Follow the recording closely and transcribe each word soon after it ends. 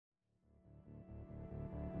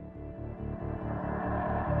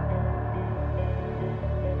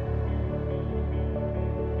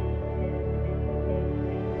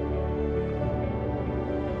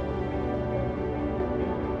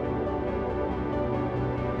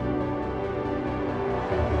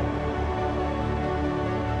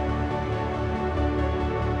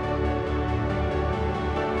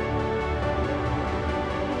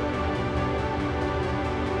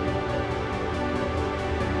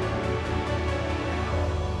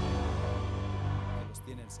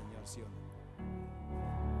tiene el Señor, ¿sí o no?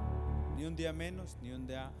 Ni un día menos, ni un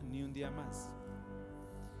día más.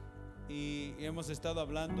 Y hemos estado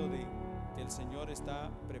hablando de que el Señor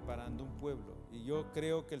está preparando un pueblo, y yo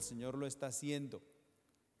creo que el Señor lo está haciendo.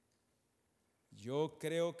 Yo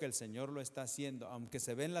creo que el Señor lo está haciendo, aunque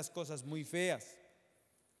se ven las cosas muy feas.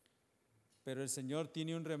 Pero el Señor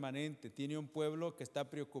tiene un remanente, tiene un pueblo que está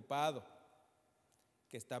preocupado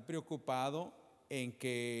en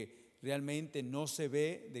que realmente no se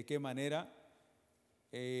ve de qué manera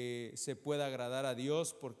se pueda agradar a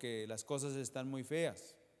Dios, porque las cosas están muy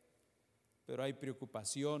feas. Pero hay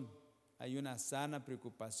preocupación, hay una sana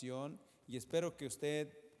preocupación, y espero que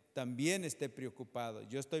usted también esté preocupado.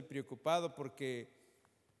 Yo estoy preocupado porque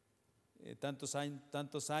tantos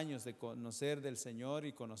años de conocer del Señor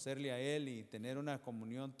y conocerle a Él y tener una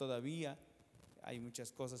comunión todavía, hay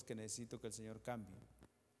muchas cosas que necesito que el Señor cambie.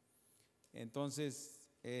 Entonces,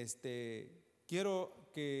 quiero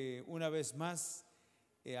que una vez más,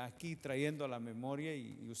 aquí trayendo a la memoria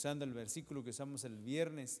y usando el versículo que usamos el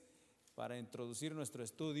viernes para introducir nuestro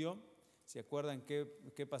estudio, ¿se acuerdan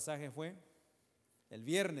qué pasaje fue? El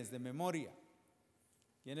viernes de memoria.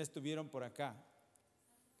 ¿Quiénes estuvieron por acá?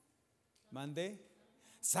 ¿Mandé?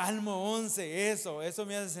 Salmo 11, eso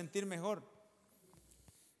me hace sentir mejor.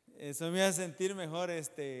 Eso me hace sentir mejor.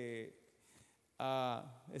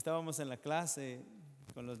 Estábamos en la clase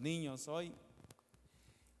con los niños hoy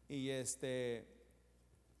y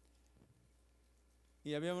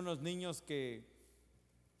había unos niños que,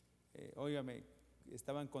 óigame,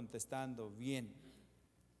 estaban contestando bien,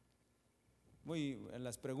 muy en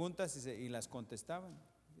las preguntas, y las contestaban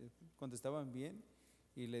bien.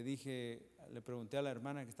 Y le pregunté a la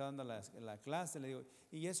hermana que estaba dando la clase, le digo,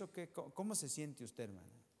 ¿y eso qué? ¿Cómo se siente usted,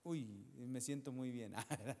 hermana? Uy, me siento muy bien.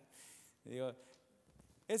 Digo,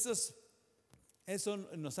 eso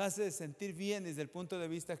nos hace sentir bien desde el punto de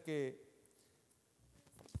vista que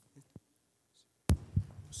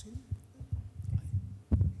 ¿sí?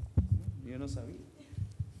 Yo no sabía.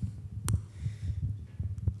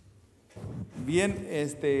 Bien,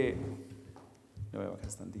 le voy a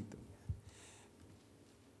bajar tantito.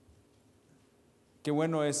 Qué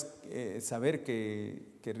bueno es saber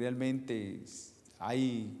que realmente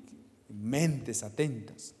hay mentes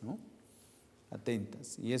atentas, ¿no?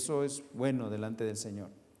 Atentas, y eso es bueno delante del Señor.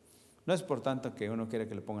 No es por tanto que uno quiera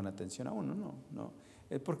que le pongan atención a uno, no.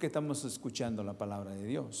 Es porque estamos escuchando la palabra de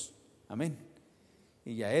Dios. Amén.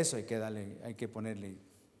 Y a eso hay que ponerle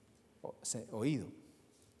oído.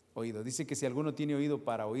 Dice que si alguno tiene oído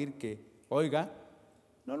para oír, que oiga,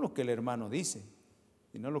 no lo que el hermano dice,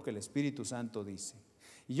 sino lo que el Espíritu Santo dice.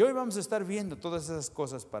 Y hoy vamos a estar viendo todas esas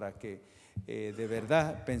cosas para que de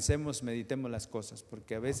verdad pensemos, meditemos las cosas,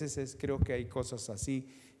 porque a veces creo que hay cosas así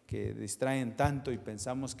que distraen tanto y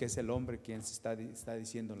pensamos que es el hombre quien está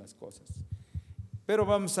diciendo las cosas. Pero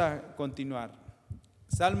vamos a continuar.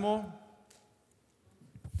 Salmo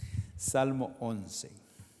 11.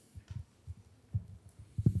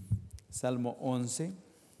 Salmo 11,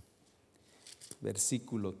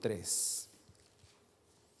 versículo 3.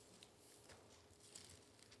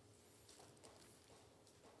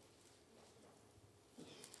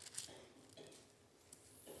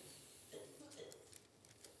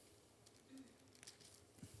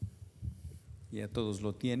 Ya todos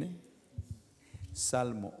lo tienen.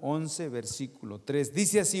 Salmo 11, versículo 3.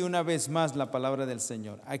 Dice así una vez más la palabra del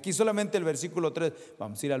Señor. Aquí solamente el versículo 3.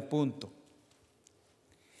 Vamos a ir al punto.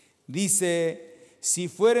 Dice: si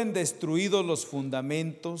fueren destruidos los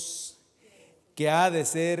fundamentos, ¿qué ha de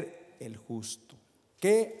ser el justo?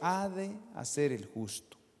 ¿Qué ha de hacer el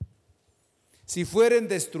justo? Si fueren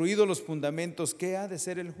destruidos los fundamentos, ¿qué ha de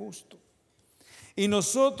ser el justo? Y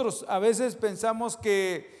nosotros a veces pensamos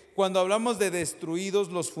que cuando hablamos de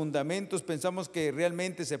destruidos los fundamentos, pensamos que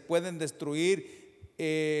realmente se pueden destruir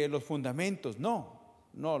los fundamentos. No,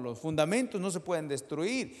 los fundamentos no se pueden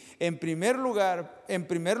destruir. En primer lugar,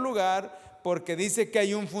 porque dice que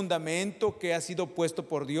hay un fundamento que ha sido puesto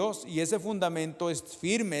por Dios, y ese fundamento es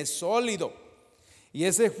firme, es sólido. Y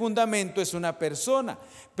ese fundamento es una persona.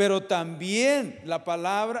 Pero también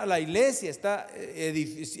la iglesia está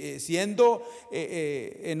siendo,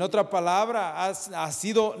 en otra palabra, ha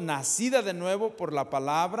sido nacida de nuevo por la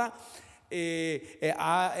palabra,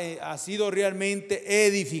 ha sido realmente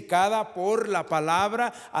edificada por la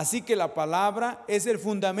palabra. Así que la palabra es el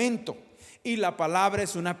fundamento, y la palabra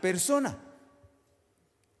es una persona,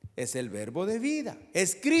 es el verbo de vida,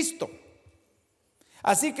 es Cristo.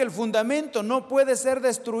 Así que el fundamento no puede ser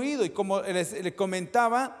destruido. Y como les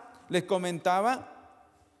comentaba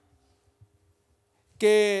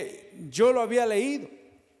que yo lo había leído,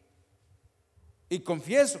 y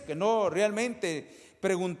confieso que no realmente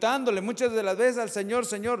preguntándole muchas de las veces al Señor: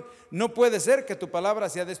 Señor, no puede ser que tu palabra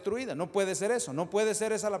sea destruida, no puede ser eso, no puede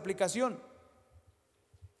ser esa la aplicación.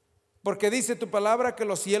 Porque dice tu palabra que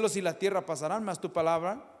los cielos y la tierra pasarán, mas tu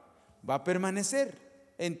palabra va a permanecer.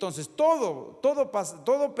 Entonces todo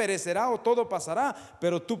perecerá o todo pasará,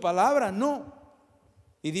 pero tu palabra no.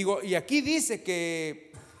 Y aquí dice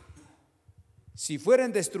que si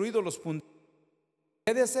fueren destruidos los fundamentos,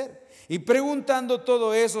 ¿qué he de hacer? Y preguntando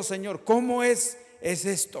todo eso: Señor, ¿cómo es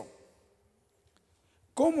esto?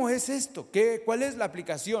 ¿Cómo es esto? ¿Cuál es la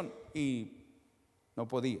aplicación? Y no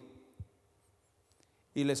podía.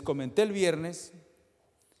 Y les comenté el viernes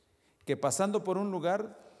que pasando por un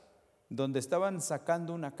lugar donde estaban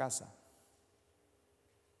sacando una casa,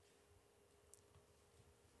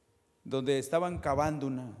 donde estaban cavando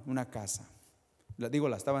una casa, la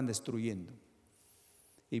estaban destruyendo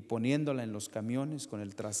y poniéndola en los camiones con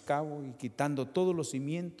el trascabo y quitando todos los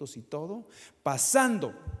cimientos y todo,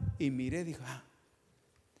 pasando, y miré, dije: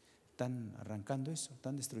 están arrancando eso,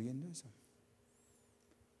 están destruyendo eso.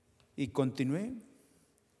 Y continué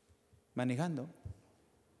manejando,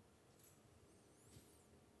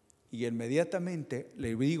 y inmediatamente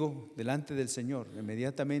le digo delante del Señor,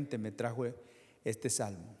 inmediatamente me trajo este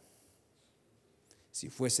salmo: si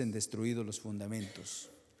fuesen destruidos los fundamentos,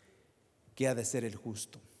 ¿qué ha de ser el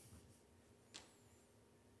justo?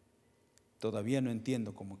 Todavía no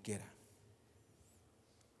entiendo cómo quiera.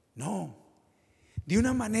 No, de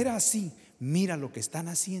una manera así: mira lo que están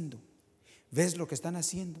haciendo, ¿ves lo que están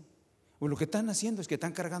haciendo? Pues lo que están haciendo es que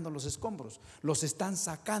están cargando los escombros, los están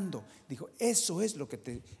sacando. Dijo: eso es lo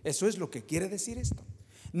que quiere decir esto.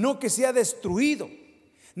 No que sea destruido,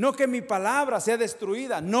 no que mi palabra sea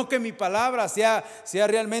destruida, no que mi palabra sea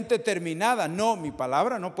realmente terminada. No, mi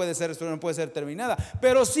palabra no puede ser destruida, no puede ser terminada,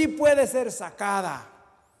 pero sí puede ser sacada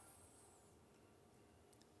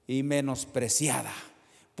y menospreciada.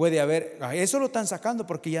 Puede haber, eso lo están sacando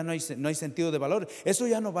porque ya no hay sentido de valor. Eso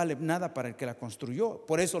ya no vale nada para el que la construyó,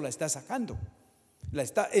 por eso la está sacando. La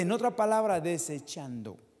está, en otra palabra,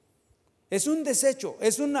 desechando. Es un desecho,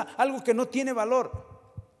 es algo que no tiene valor.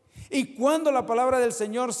 Y cuando la palabra del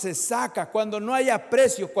Señor se saca, cuando no hay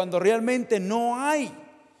aprecio, cuando realmente no hay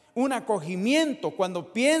un acogimiento,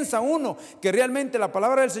 cuando piensa uno que realmente la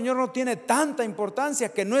palabra del Señor no tiene tanta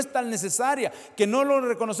importancia, que no es tan necesaria, que no lo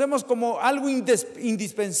reconocemos como algo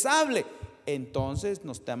indispensable, entonces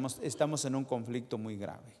estamos en un conflicto muy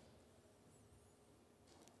grave.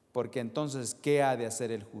 Porque entonces, ¿qué ha de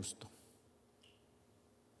hacer el justo?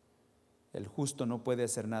 El justo no puede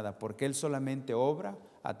hacer nada, porque él solamente obra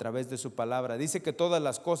a través de su palabra. Dice que todas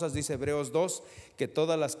las cosas, dice Hebreos 2, que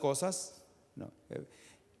todas las cosas,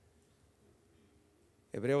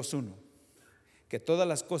 Hebreos 1, que todas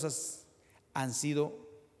las cosas han sido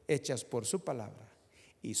hechas por su palabra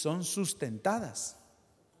y son sustentadas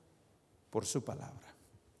por su palabra.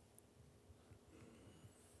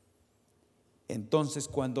 Entonces,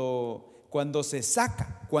 cuando se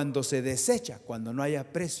saca, cuando se desecha, cuando no hay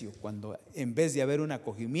aprecio, cuando en vez de haber un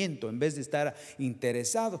acogimiento, en vez de estar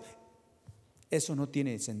interesado, eso no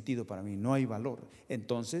tiene sentido para mí, no hay valor.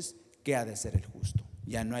 Entonces, ¿qué ha de ser el justo?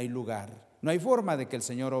 Ya no hay lugar, no hay forma de que el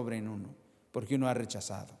Señor obre en uno, porque uno ha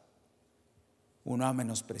rechazado, uno ha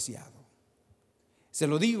menospreciado. Se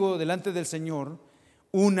lo digo delante del Señor,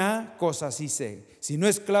 una cosa sí sé: si no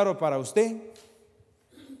es claro para usted,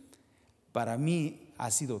 para mí ha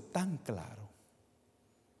sido tan claro,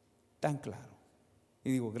 tan claro.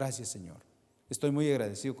 Y digo: gracias, Señor. Estoy muy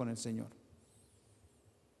agradecido con el Señor,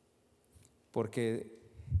 porque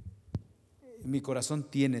mi corazón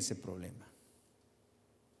tiene ese problema.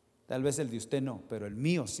 Tal vez el de usted no, pero el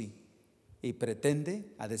mío sí. Y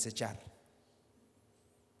pretende a desechar.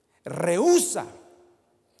 Rehúsa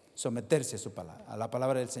someterse a su palabra, a la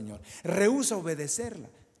palabra del Señor. Rehúsa obedecerla.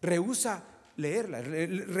 Rehúsa leerla.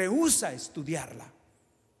 Rehúsa estudiarla.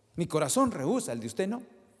 Mi corazón rehúsa, el de usted no.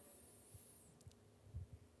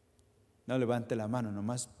 No levante la mano,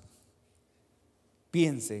 nomás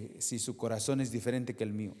piense si su corazón es diferente que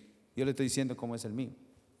el mío. Yo le estoy diciendo cómo es el mío.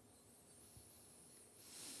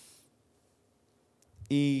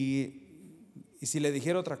 Y si le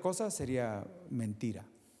dijera otra cosa sería mentira.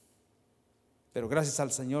 Pero gracias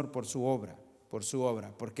al Señor por su obra,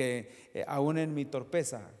 porque aún en mi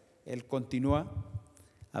torpeza Él continúa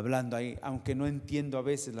hablando ahí. Aunque no entiendo a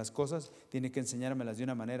veces las cosas, tiene que enseñármelas de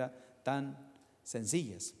una manera tan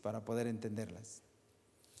sencillas para poder entenderlas.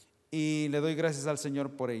 Y le doy gracias al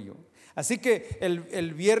Señor por ello. Así que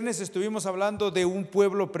el viernes estuvimos hablando de un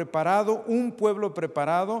pueblo preparado,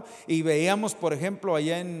 y veíamos, por ejemplo,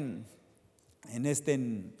 allá en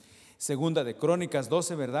Segunda de Crónicas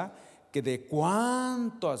 12, ¿verdad? que de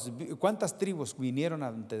cuántas tribus vinieron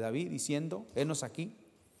ante David diciendo, henos aquí,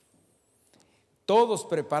 todos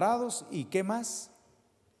preparados y ¿qué más?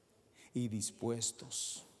 Y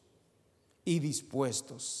dispuestos. Y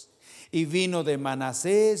vino de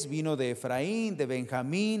Manasés, vino de Efraín, de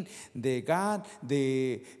Benjamín, de Gad,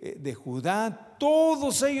 de Judá.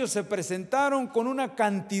 Todos ellos se presentaron con una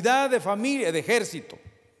cantidad de familia, de ejército.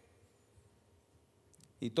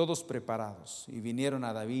 Y todos preparados. Y vinieron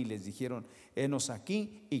a David y les dijeron, henos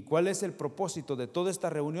aquí. ¿Y cuál es el propósito de toda esta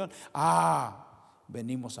reunión?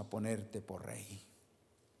 Venimos a ponerte por rey.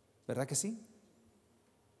 ¿Verdad que sí?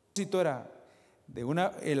 El propósito era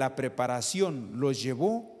la preparación los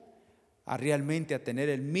llevó a realmente a tener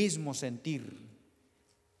el mismo sentir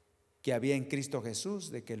que había en Cristo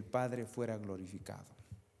Jesús, de que el Padre fuera glorificado.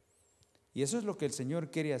 Y eso es lo que el Señor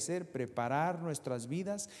quiere hacer, preparar nuestras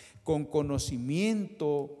vidas con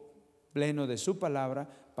conocimiento pleno de su palabra.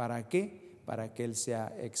 ¿Para qué? Para que Él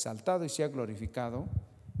sea exaltado y sea glorificado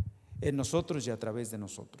en nosotros y a través de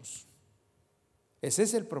nosotros. Ese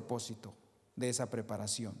es el propósito de esa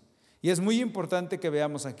preparación. Y es muy importante que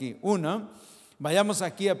veamos aquí. Vayamos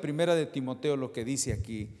aquí a Primera de Timoteo, lo que dice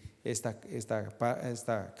aquí esta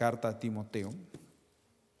carta a Timoteo.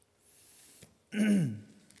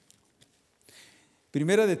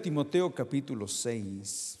 Primera de Timoteo, capítulo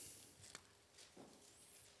 6.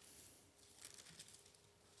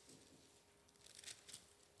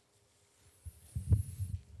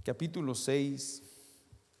 Capítulo 6,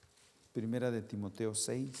 Primera de Timoteo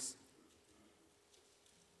 6.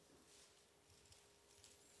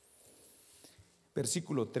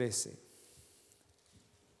 Versículo 13.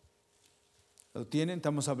 ¿Lo tienen?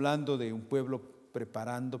 Estamos hablando de un pueblo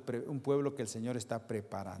preparando, un pueblo que el Señor está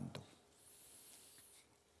preparando.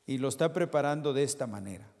 Y lo está preparando de esta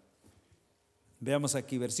manera. Veamos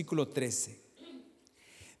aquí, versículo 13.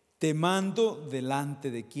 Te mando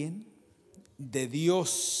delante de ¿quién? De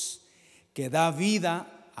Dios, que da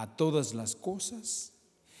vida a todas las cosas,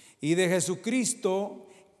 y de Jesucristo,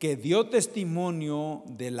 que dio testimonio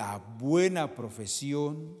de la buena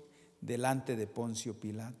profesión delante de Poncio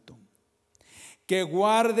Pilato, que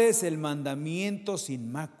guardes el mandamiento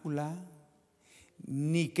sin mácula,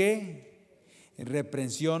 ni que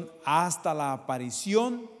reprensión hasta la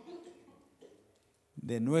aparición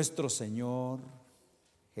de nuestro Señor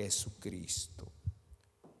Jesucristo.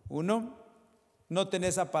 Noten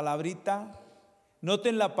esa palabrita,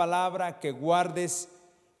 noten la palabra que guardes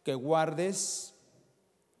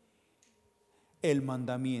el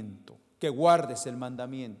mandamiento, que guardes el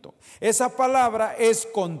mandamiento. Esa palabra es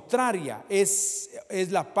contraria, es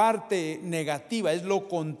la parte negativa, es lo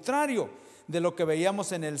contrario de lo que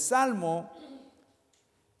veíamos en el Salmo,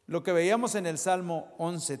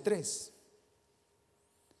 11:3.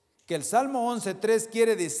 Que el Salmo 11:3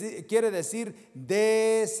 quiere decir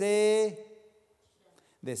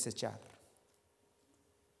desechar.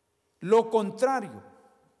 Lo contrario,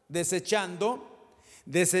 desechando.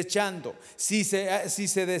 Si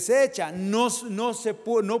se desecha, no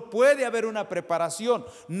puede haber una preparación,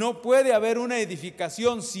 no puede haber una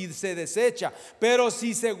edificación si se desecha. Pero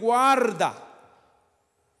si se guarda,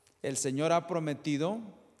 el Señor ha prometido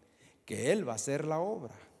que Él va a hacer la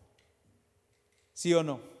obra. ¿Sí o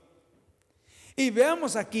no? Y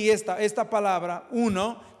veamos aquí esta palabra.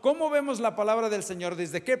 ¿Cómo vemos la palabra del Señor?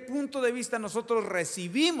 ¿Desde qué punto de vista nosotros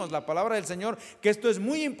recibimos la palabra del Señor? Que esto es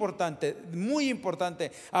muy importante, muy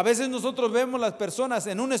importante. A veces nosotros vemos las personas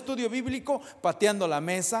en un estudio bíblico pateando la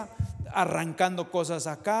mesa, arrancando cosas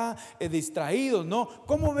acá, distraídos, ¿no?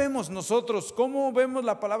 ¿Cómo vemos nosotros? ¿Cómo vemos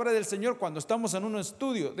la palabra del Señor cuando estamos en un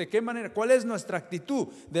estudio? ¿De qué manera? ¿Cuál es nuestra actitud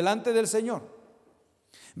delante del Señor?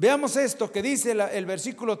 Veamos esto que dice el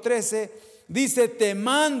versículo 13. Dice, te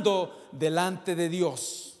mando delante de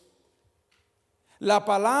Dios. La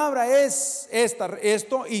palabra es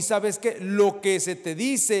esto, y sabes que lo que se te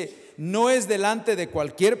dice no es delante de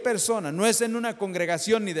cualquier persona, no es en una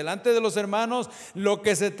congregación ni delante de los hermanos. Lo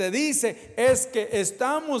que se te dice es que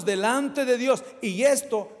estamos delante de Dios, y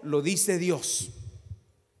esto lo dice Dios.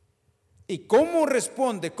 ¿Y cómo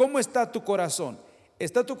responde? ¿Cómo está tu corazón?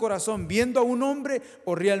 ¿Está tu corazón viendo a un hombre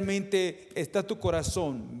o realmente está tu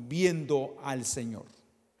corazón viendo al Señor?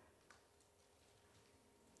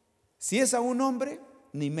 Si es a un hombre,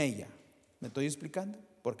 ni mella. ¿Me estoy explicando?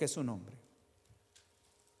 Porque es un hombre.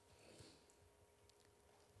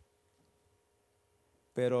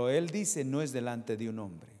 Pero Él dice, no es delante de un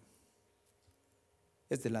hombre,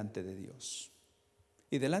 es delante de Dios.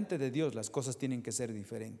 Y delante de Dios las cosas tienen que ser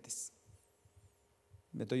diferentes.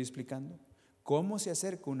 ¿Me estoy explicando? ¿Cómo se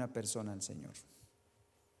acerca una persona al Señor?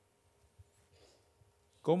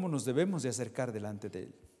 ¿Cómo nos debemos de acercar delante de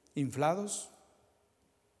Él? inflados.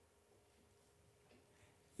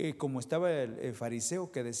 Como estaba el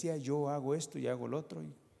fariseo que decía, yo hago esto y hago lo otro,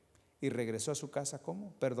 y regresó a su casa,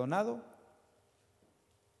 ¿cómo? ¿Perdonado?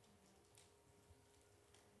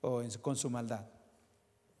 ¿O con su maldad?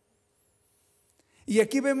 Y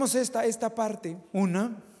aquí vemos esta parte.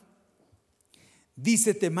 Una,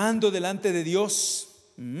 dice, te mando delante de Dios,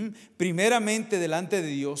 primeramente delante de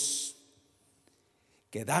Dios,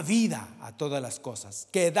 que da vida a todas las cosas,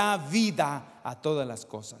 que da vida a todas las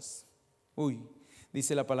cosas.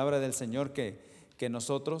 Dice la palabra del Señor que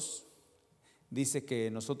nosotros, dice que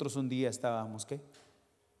nosotros un día estábamos, ¿qué?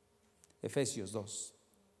 Efesios 2.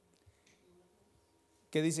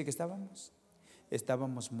 ¿Qué dice que estábamos?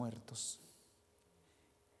 Estábamos muertos.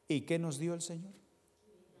 ¿Y qué nos dio el Señor?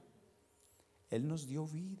 Él nos dio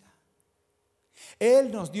vida.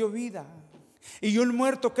 Él nos dio vida. ¿Y un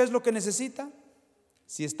muerto qué es lo que necesita?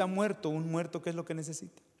 Si está muerto, un muerto, ¿qué es lo que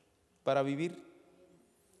necesita para vivir?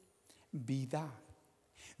 Vida.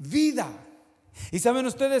 Vida. Y saben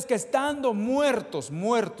ustedes que estando muertos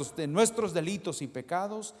de nuestros delitos y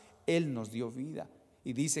pecados, Él nos dio vida.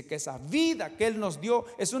 Y dice que esa vida que Él nos dio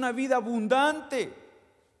es una vida abundante.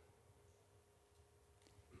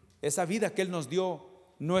 Esa vida que Él nos dio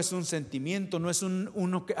no es un sentimiento, no es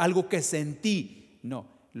algo que sentí. No,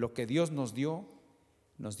 lo que Dios nos dio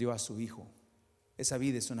a su Hijo. Esa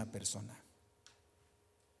vida es una persona.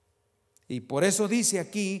 Y por eso dice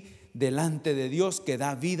aquí, delante de Dios que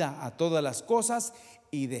da vida a todas las cosas,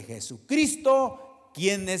 y de Jesucristo,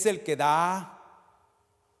 quien es el que da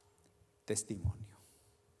testimonio.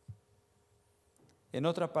 En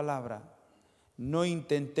otra palabra, no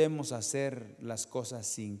intentemos hacer las cosas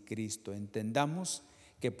sin Cristo. Entendamos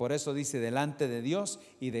que por eso dice delante de Dios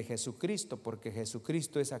y de Jesucristo, porque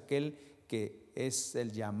Jesucristo es aquel que es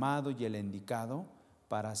el llamado y el indicado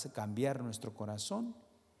para cambiar nuestro corazón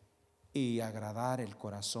y agradar el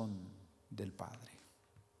corazón del Padre.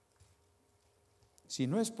 Si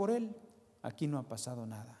no es por Él, aquí no ha pasado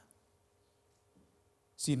nada.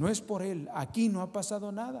 Si no es por Él, aquí no ha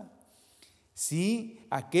pasado nada. Sí,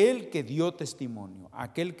 aquel que dio testimonio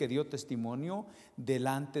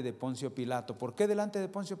delante de Poncio Pilato. ¿Por qué delante de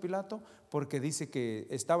Poncio Pilato? Porque dice que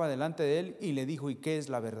estaba delante de él y le dijo, ¿y qué es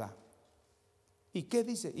la verdad? ¿Y qué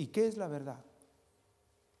dice? ¿Y qué es la verdad?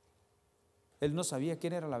 Él no sabía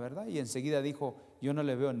quién era la verdad y enseguida dijo, yo no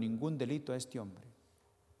le veo ningún delito a este hombre.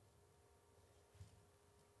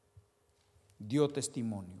 Dio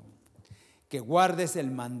testimonio. Que guardes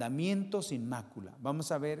el mandamiento sin mácula.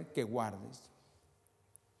 Vamos a ver que guardes.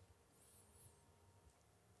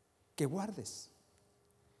 Que guardes.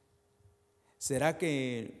 ¿Será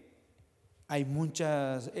que hay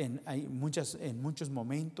en muchos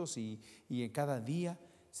momentos y en cada día?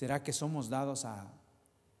 ¿Será que somos dados a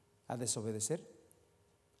desobedecer?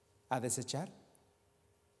 ¿A desechar?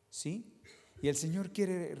 ¿Sí? Y el Señor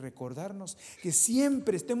quiere recordarnos que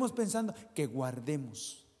siempre estemos pensando que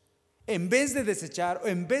guardemos. En vez de desechar,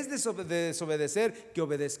 en vez de desobedecer, que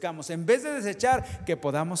obedezcamos. En vez de desechar, que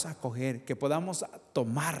podamos acoger, que podamos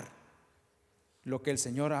tomar lo que el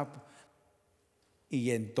Señor ha. Y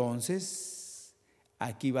entonces,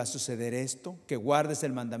 aquí va a suceder esto, que guardes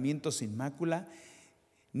el mandamiento sin mácula,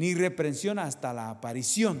 ni reprensión hasta la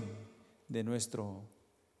aparición de nuestro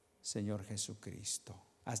Señor Jesucristo,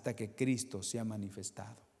 hasta que Cristo se ha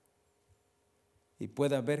manifestado. Y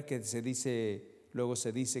pueda ver que luego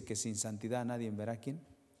se dice que sin santidad nadie verá a ¿quién?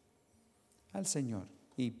 Al Señor.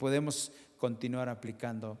 Y podemos continuar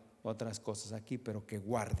aplicando otras cosas aquí, pero que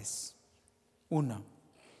guardes. Uno,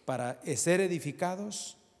 para ser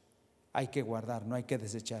edificados hay que guardar, no hay que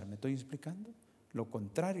desechar. ¿Me estoy explicando? Lo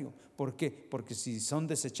contrario. ¿Por qué? Porque si son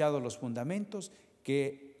desechados los fundamentos,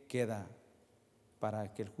 ¿qué queda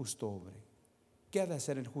para que el justo obre? ¿Qué ha de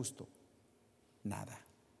hacer el justo? Nada.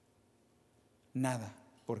 Nada.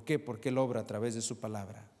 ¿Por qué? Porque Él obra a través de su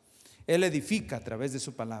palabra. Él edifica a través de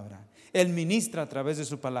su palabra. Él ministra a través de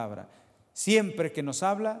su palabra. Siempre que nos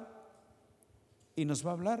habla, y nos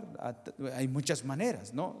va a hablar, hay muchas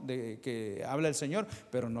maneras, ¿no?, de que habla el Señor,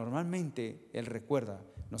 pero normalmente Él recuerda,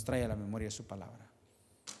 nos trae a la memoria su palabra.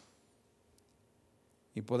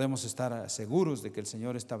 Y podemos estar seguros de que el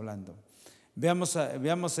Señor está hablando.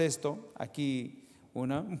 Veamos esto aquí,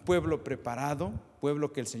 un pueblo preparado,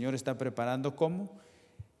 pueblo que el Señor está preparando, ¿cómo?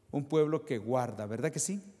 Un pueblo que guarda, ¿verdad que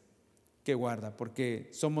sí? Que guarda, porque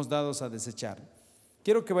somos dados a desechar.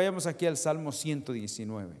 Quiero que vayamos aquí al Salmo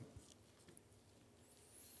 119.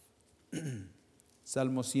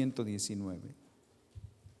 Salmo 119.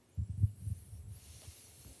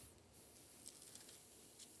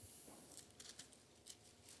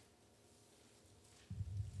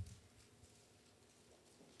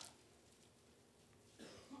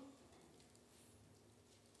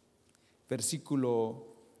 versículo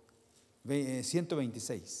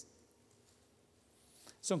 126.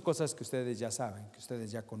 Son cosas que ustedes ya saben, que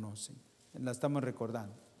ustedes ya conocen. Las estamos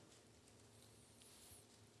recordando.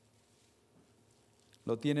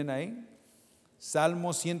 ¿Lo tienen ahí?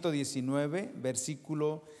 Salmo 119,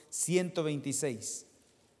 versículo 126.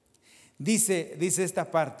 Dice esta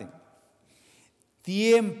parte: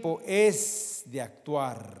 tiempo es de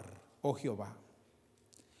actuar, oh Jehová,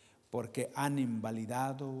 porque han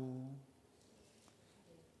invalidado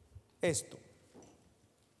esto.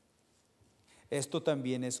 Esto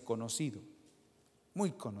también es conocido,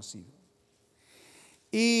 muy conocido.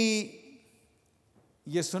 Y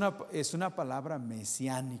es una palabra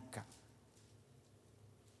mesiánica.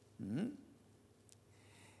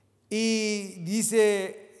 Y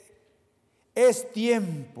dice: es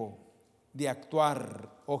tiempo de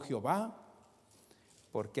actuar, oh Jehová,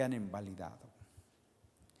 porque han invalidado.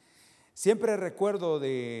 Siempre recuerdo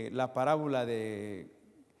de la parábola de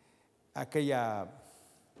aquel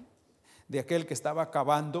que estaba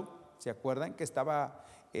cavando. ¿Se acuerdan? Que estaba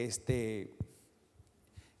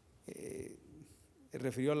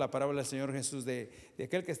refirió la parábola del Señor Jesús de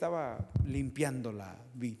aquel que estaba limpiando la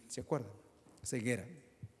vid. ¿Se acuerdan? Ceguera,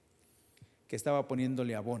 que estaba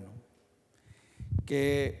poniéndole abono,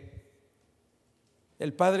 que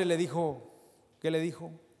el padre le dijo, ¿qué le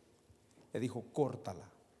dijo? Le dijo: córtala.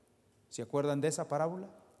 ¿Se acuerdan de esa parábola?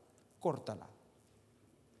 Córtala.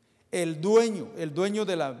 El dueño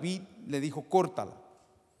de la vid le dijo: córtala.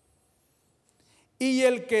 Y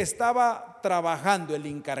el que estaba trabajando, el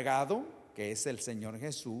encargado, que es el Señor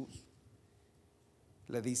Jesús,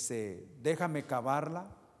 le dice: déjame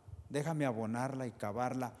cavarla, déjame abonarla y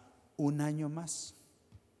cavarla un año más.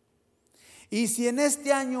 Y si en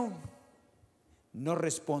este año no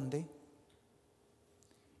responde,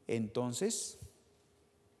 entonces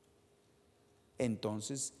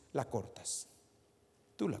la cortas.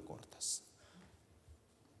 Tú la cortas.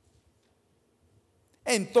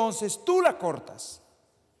 Entonces tú la cortas.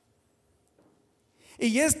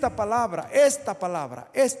 Y esta palabra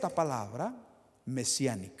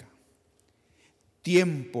mesiánica,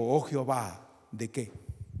 tiempo, oh Jehová, ¿de qué?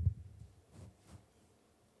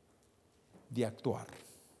 De actuar.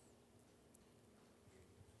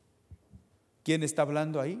 ¿Quién está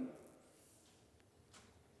hablando ahí?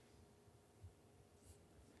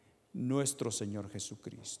 Nuestro Señor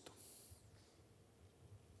Jesucristo.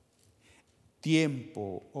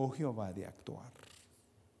 Tiempo, oh Jehová, de actuar.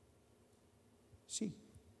 Sí.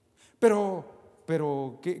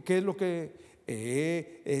 Pero ¿qué es lo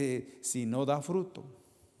que si no da fruto?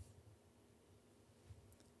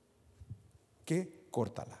 ¿Qué?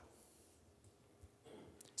 Córtala.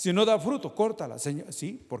 Si no da fruto, córtala, Señor.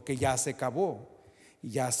 Sí, porque ya se acabó,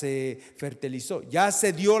 ya se fertilizó, ya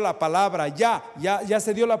se dio la palabra, ya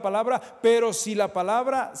se dio la palabra. Pero si la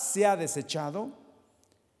palabra se ha desechado,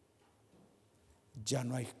 ya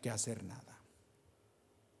no hay que hacer nada.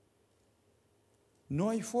 No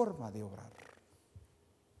hay forma de obrar.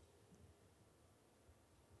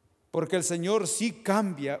 Porque el Señor sí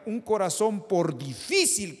cambia un corazón, por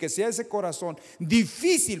difícil que sea ese corazón,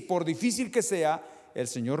 por difícil que sea, el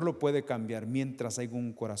Señor lo puede cambiar mientras haya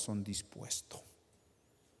un corazón dispuesto.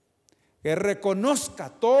 Que reconozca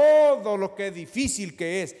todo lo que difícil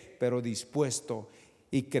que es, pero dispuesto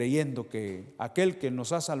y creyendo que aquel que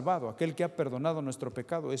nos ha salvado, aquel que ha perdonado nuestro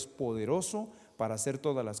pecado, es poderoso para hacer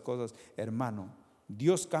todas las cosas. Hermano,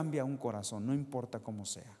 Dios cambia un corazón, no importa cómo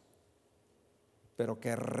sea. Pero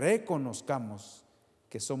que reconozcamos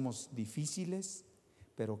que somos difíciles,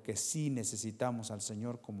 pero que sí necesitamos al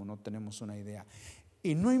Señor como no tenemos una idea.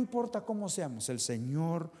 Y no importa cómo seamos, el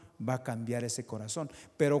Señor va a cambiar ese corazón.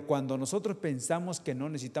 Pero cuando nosotros pensamos que no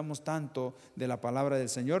necesitamos tanto de la palabra del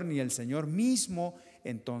Señor, ni el Señor mismo,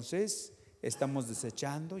 entonces estamos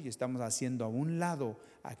desechando y estamos haciendo a un lado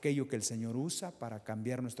aquello que el Señor usa para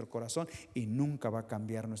cambiar nuestro corazón, y nunca va a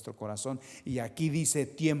cambiar nuestro corazón. Y aquí dice: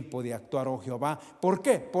 tiempo de actuar, oh Jehová. ¿Por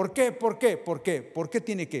qué? ¿Por qué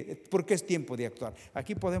es tiempo de actuar?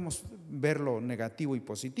 Aquí podemos verlo negativo y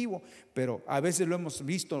positivo, pero a veces lo hemos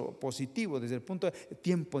visto positivo desde el punto de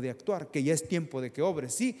tiempo de actuar, que ya es tiempo de que obre.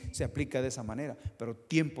 Sí, se aplica de esa manera, pero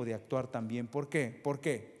tiempo de actuar también. ¿Por qué?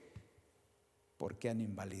 Porque han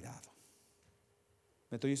invalidado.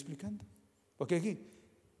 ¿Me estoy explicando? Porque aquí,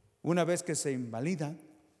 una vez que se invalida,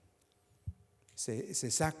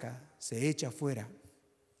 se saca, se echa fuera,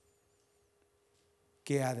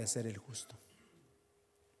 ¿qué ha de hacer el justo?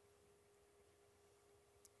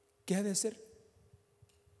 ¿Qué ha de hacer?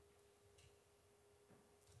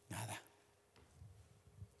 Nada.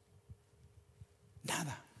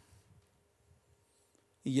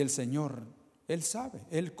 Y el Señor Él sabe,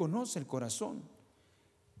 Él conoce el corazón.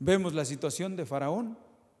 Vemos la situación de Faraón.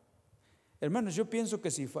 Hermanos, yo pienso que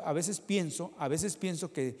a veces pienso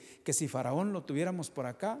que si Faraón lo tuviéramos por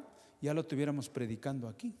acá, ya lo tuviéramos predicando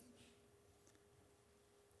aquí.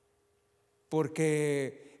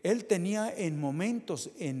 Porque él tenía en momentos,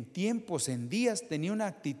 en tiempos, en días, tenía una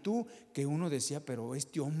actitud que uno decía, pero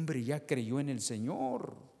este hombre ya creyó en el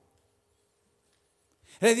Señor.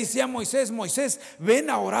 Le decía a Moisés, ven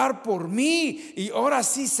a orar por mí, y ahora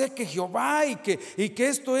sí sé que Jehová y que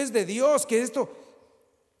esto es de Dios, que esto.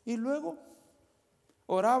 Y luego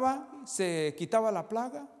oraba, se quitaba la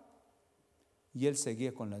plaga y él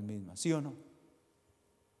seguía con las mismas, ¿sí o no?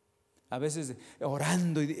 A veces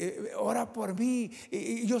orando, ora por mí,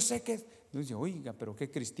 y yo sé que, dice, oiga, pero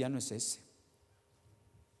qué cristiano es ese.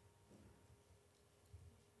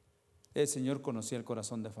 El Señor conocía el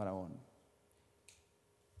corazón de Faraón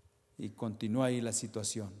y continuó ahí la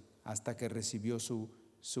situación hasta que recibió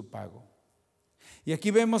su pago. Y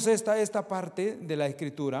aquí vemos esta parte de la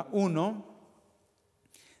escritura. 1,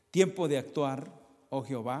 tiempo de actuar, oh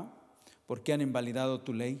Jehová, porque han invalidado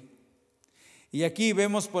tu ley. Y aquí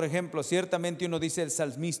vemos, por ejemplo, ciertamente uno dice el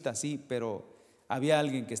salmista, sí, pero había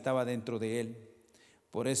alguien que estaba dentro de él.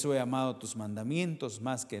 Por eso he amado tus mandamientos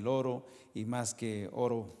más que el oro y más que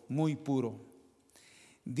oro muy puro.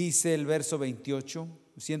 Dice el verso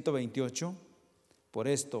 128, por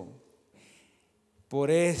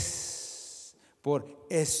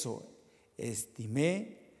eso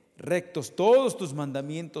estimé rectos todos tus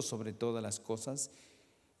mandamientos sobre todas las cosas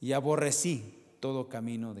y aborrecí todo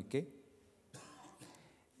camino de ¿qué?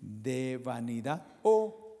 De vanidad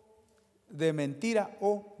o de mentira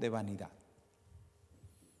o de vanidad.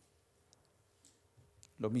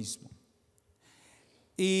 Lo mismo.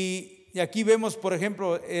 Y aquí vemos, por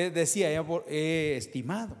ejemplo, decía, he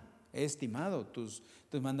estimado tus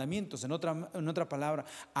mandamientos. En otra palabra,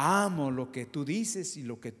 amo lo que tú dices y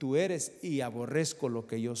lo que tú eres y aborrezco lo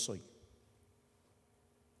que yo soy.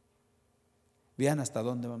 Vean hasta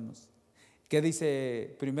dónde vamos. ¿Qué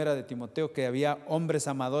dice Primera de Timoteo? Que había hombres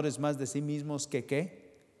amadores más de sí mismos que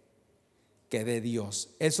de Dios.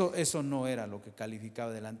 Eso no era lo que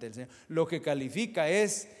calificaba delante del Señor. Lo que califica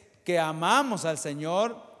es que amamos al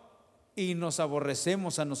Señor y nos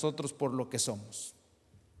aborrecemos a nosotros por lo que somos.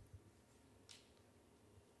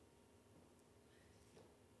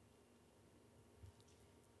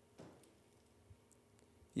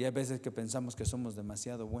 Y hay veces que pensamos que somos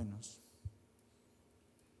demasiado buenos,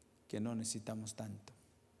 que no necesitamos tanto.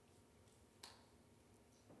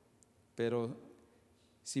 Pero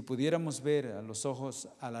si pudiéramos ver a los ojos,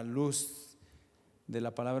 a la luz de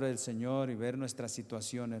la palabra del Señor y ver nuestra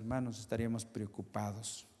situación, hermanos, estaríamos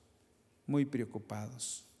preocupados, muy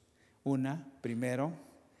preocupados. Primero,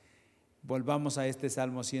 volvamos a este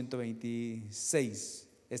Salmo 126,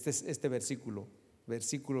 este versículo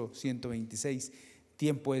 126.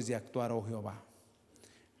 Tiempo es de actuar, oh Jehová,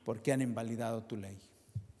 porque han invalidado tu ley.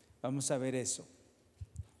 Vamos a ver eso.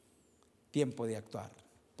 Tiempo de actuar,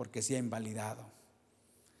 porque se ha invalidado.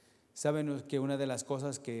 Saben que una de las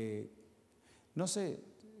cosas que, no sé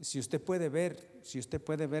si usted puede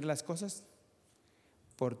ver las cosas,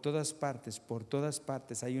 por todas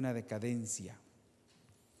partes hay una decadencia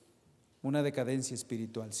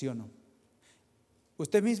espiritual, ¿sí o no?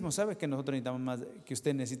 Usted mismo sabe que nosotros necesitamos más, que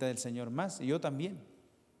usted necesita del Señor más, y yo también,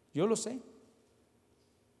 yo lo sé.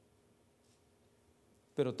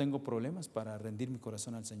 Pero tengo problemas para rendir mi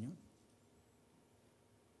corazón al Señor.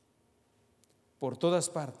 Por todas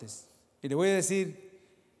partes. Y le voy a decir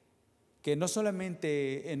que no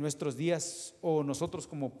solamente en nuestros días o nosotros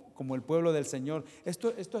como el pueblo del Señor,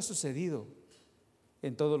 esto ha sucedido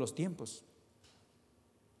en todos los tiempos.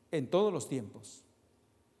 En todos los tiempos.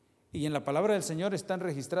 Y en la palabra del Señor están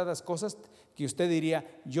registradas cosas que usted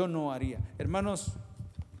diría, yo no haría. Hermanos,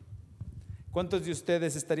 ¿cuántos de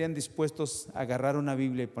ustedes estarían dispuestos a agarrar una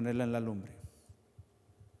Biblia y ponerla en la lumbre?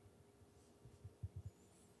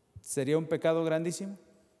 ¿Sería un pecado grandísimo?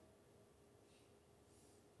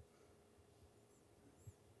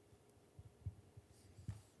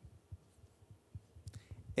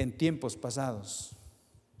 En tiempos pasados,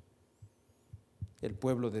 el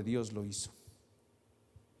pueblo de Dios lo hizo.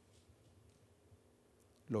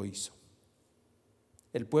 Lo hizo.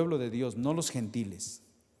 El pueblo de Dios, no los gentiles,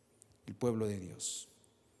 el pueblo de Dios.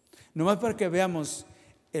 Nomás para que veamos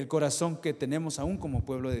el corazón que tenemos aún como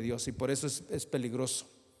pueblo de Dios, y por eso es peligroso.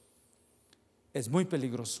 Es muy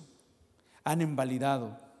peligroso. Han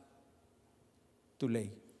invalidado tu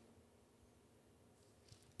ley.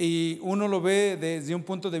 Y uno lo ve desde un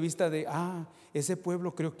punto de vista de, ese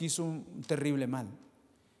pueblo creo que hizo un terrible mal.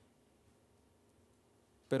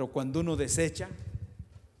 Pero cuando uno desecha,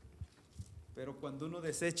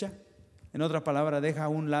 en otra palabra, deja a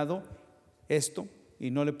un lado esto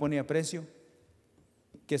y no le pone aprecio,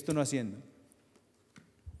 ¿qué está uno haciendo?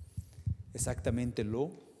 Exactamente lo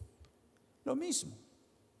mismo.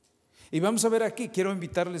 Y vamos a ver aquí, quiero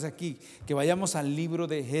invitarles aquí que vayamos al libro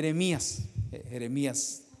de Jeremías.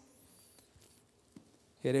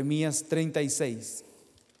 Jeremías 36.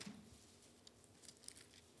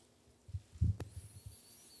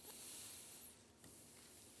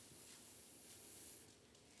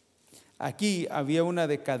 Aquí había una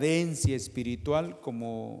decadencia espiritual,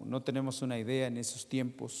 como no tenemos una idea en esos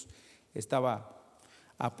tiempos. Estaba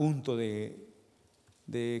a punto de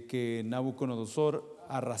que Nabucodonosor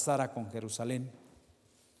arrasara con Jerusalén,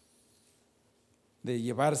 de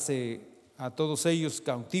llevarse a todos ellos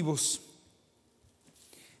cautivos.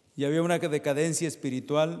 Y había una decadencia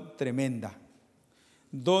espiritual tremenda,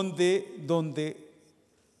 donde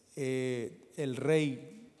el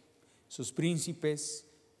rey, sus príncipes,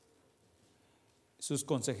 sus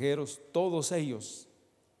consejeros, todos ellos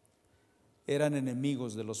eran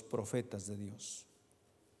enemigos de los profetas de Dios.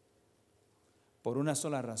 Por una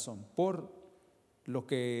sola razón, por lo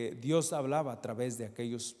que Dios hablaba a través de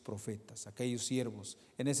aquellos profetas, aquellos siervos.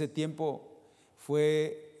 En ese tiempo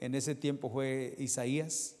fue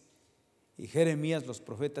Isaías y Jeremías los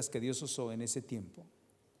profetas que Dios usó en ese tiempo,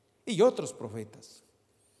 y otros profetas,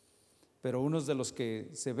 pero unos de los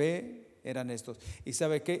que se ve eran estos. ¿Y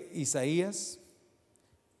sabe qué? Isaías,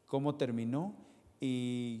 ¿cómo terminó?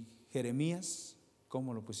 Y Jeremías,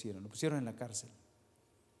 ¿cómo lo pusieron? Lo pusieron en la cárcel.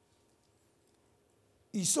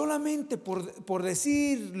 Y solamente por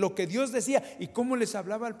decir lo que Dios decía y cómo les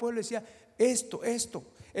hablaba al pueblo, decía: esto es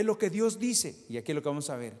lo que Dios dice. Y aquí es lo que vamos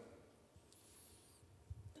a ver.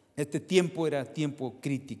 Este tiempo era tiempo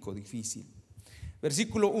crítico, difícil.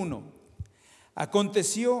 Versículo 1.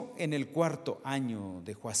 Aconteció en el 4º año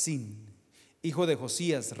de Joacim, hijo de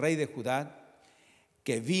Josías, rey de Judá,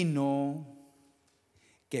 que vino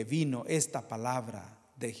esta palabra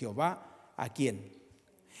de Jehová. ¿A quién?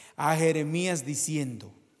 A Jeremías,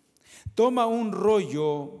 diciendo: toma un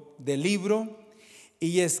rollo de libro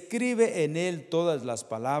y escribe en él todas las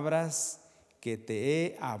palabras que te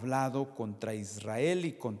he hablado contra Israel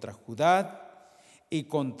y contra Judá y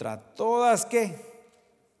contra todas, ¿qué?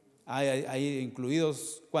 Hay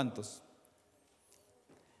incluidos, ¿cuántos?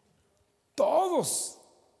 Todos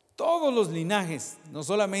los linajes, no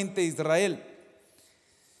solamente Israel.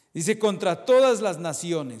 Dice: contra todas las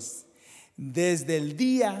naciones, desde el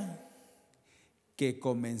día que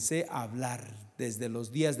comencé a hablar, desde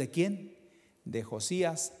los días de ¿quién? De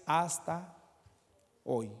Josías hasta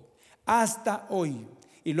hoy. Hasta hoy.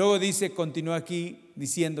 Y luego dice, continúa aquí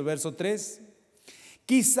diciendo, verso 3: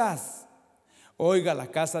 quizás oiga la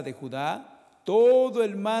casa de Judá todo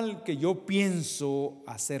el mal que yo pienso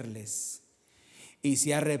hacerles, y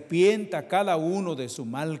se arrepienta cada uno de su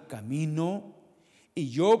mal camino, y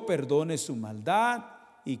yo perdone su maldad.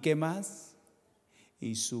 ¿Y qué más?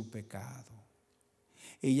 Y su pecado.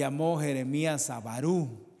 Y llamó Jeremías a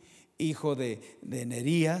Barú, hijo de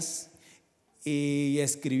Nerías, y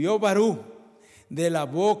escribió Barú de la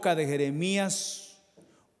boca de Jeremías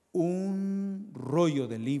un rollo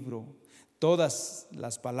de libro, todas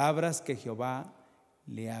las palabras que Jehová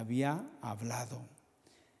le había hablado.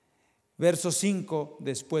 Verso 5: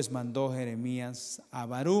 después mandó Jeremías a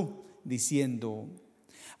Barú diciendo: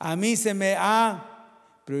 a mí se me ha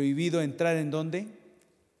prohibido entrar ¿en dónde?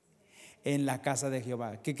 En la casa de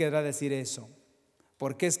Jehová. ¿Qué querrá decir eso?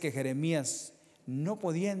 Porque es que Jeremías no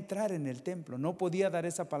podía entrar en el templo, no podía dar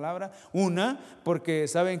esa palabra. Una, porque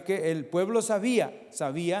saben que el pueblo sabía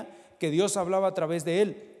que Dios hablaba a través de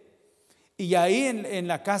él. Y ahí en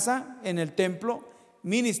la casa, en el templo,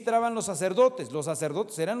 ministraban los sacerdotes. Los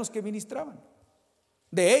sacerdotes eran los que ministraban.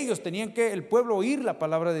 De ellos tenían que el pueblo oír la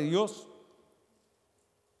palabra de Dios.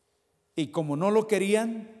 Y como no lo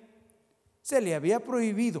querían, se le había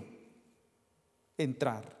prohibido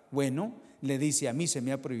entrar. Bueno, le dice: a mí se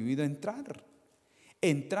me ha prohibido entrar,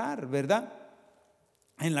 ¿verdad?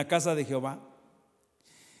 En la casa de Jehová.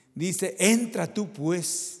 Dice: entra tú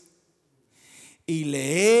pues y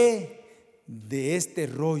lee de este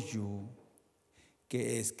rollo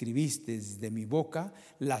que escribiste de mi boca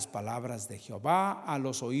las palabras de Jehová a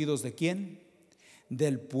los oídos ¿de quién?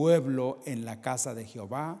 Del pueblo en la casa de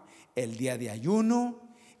Jehová el día de ayuno,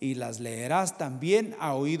 y las leerás también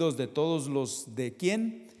a oídos de todos los ¿de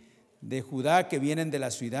quién? De Judá que vienen de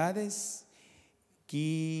las ciudades.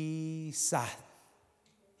 Quizá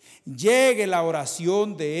llegue la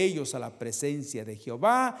oración de ellos a la presencia de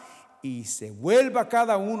Jehová y se vuelva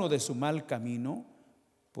cada uno de su mal camino,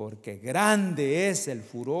 porque grande es el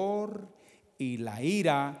furor y la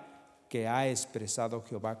ira que ha expresado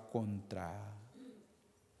Jehová contra.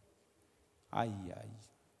 Ay, ay.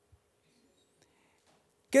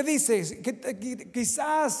 ¿Qué dice?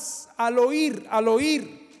 Quizás al oír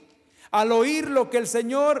lo que el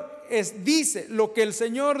Señor dice, lo que el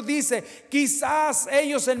Señor dice, quizás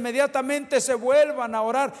ellos inmediatamente se vuelvan a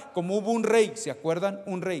orar, como hubo un rey, ¿se acuerdan?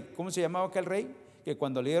 Un rey, ¿cómo se llamaba aquel rey? Que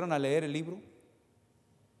cuando le dieron a leer el libro,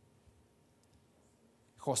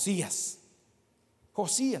 Josías.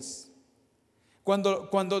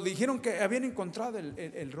 Cuando dijeron que habían encontrado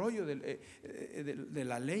el rollo de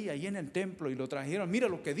la ley ahí en el templo y lo trajeron, mira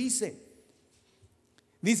lo que dice.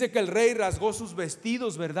 Dice que el rey rasgó sus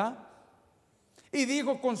vestidos, ¿verdad? Y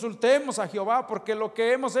dijo: consultemos a Jehová, porque lo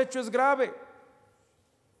que hemos hecho es grave.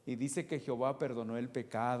 Y dice que Jehová perdonó el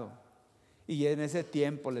pecado, y en ese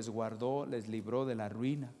tiempo les guardó, les libró de la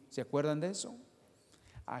ruina. ¿Se acuerdan de eso?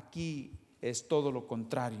 Aquí es todo lo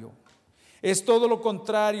contrario. Es todo lo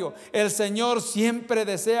contrario. El Señor siempre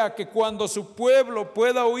desea que cuando su pueblo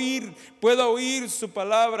pueda oír su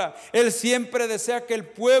palabra, Él siempre desea que el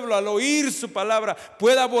pueblo, al oír su palabra,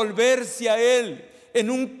 pueda volverse a Él en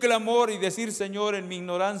un clamor y decir: Señor, en mi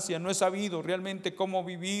ignorancia no he sabido realmente cómo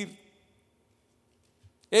vivir.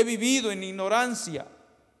 He vivido en ignorancia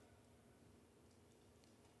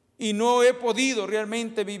y no he podido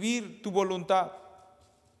realmente vivir tu voluntad.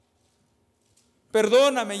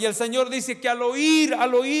 Perdóname. Y el Señor dice que al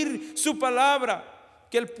oír su palabra,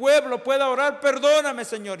 que el pueblo pueda orar: perdóname,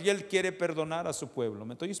 Señor. Y Él quiere perdonar a su pueblo.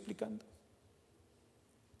 ¿Me estoy explicando?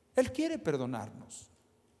 Él quiere perdonarnos.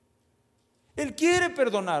 Él quiere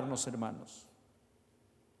perdonarnos, hermanos.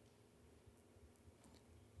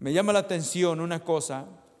 Me llama la atención una cosa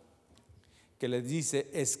que les dice: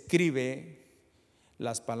 escribe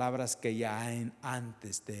las palabras que ya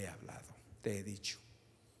antes te he hablado, te he dicho.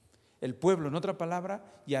 El pueblo, en otra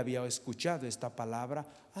palabra, ya había escuchado esta palabra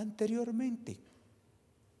anteriormente.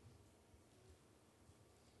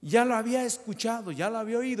 Ya lo había escuchado, ya lo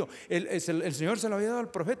había oído. El Señor se lo había dado al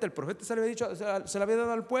profeta, el profeta se lo había dicho, se lo había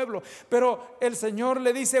dado al pueblo. Pero el Señor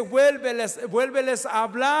le dice: vuélveles a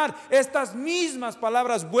hablar estas mismas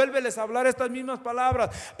palabras, vuélveles a hablar estas mismas palabras.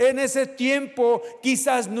 En ese tiempo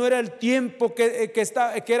quizás no era el tiempo que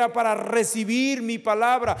era para recibir mi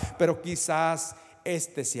palabra, pero quizás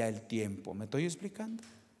este sea el tiempo. ¿Me estoy explicando?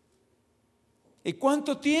 ¿Y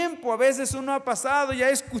cuánto tiempo a veces uno ha pasado y ha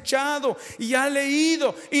escuchado y ha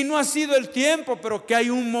leído y no ha sido el tiempo? Pero que hay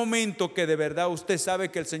un momento que de verdad usted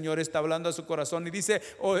sabe que el Señor está hablando a su corazón y dice: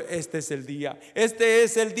 oh, este es el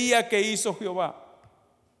día que hizo Jehová.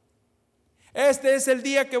 Este es el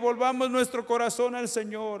día que volvamos nuestro corazón al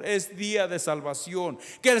Señor. Es día de salvación.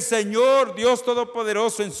 Que el Señor Dios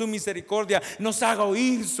Todopoderoso en su misericordia nos haga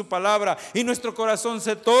oír su palabra y nuestro corazón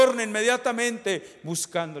se torne inmediatamente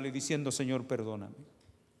buscándole y diciendo: Señor, perdóname.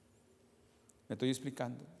 ¿Me estoy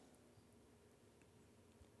explicando?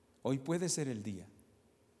 Hoy puede ser el día.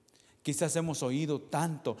 Quizás hemos oído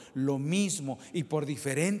tanto lo mismo y por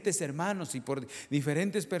diferentes hermanos y por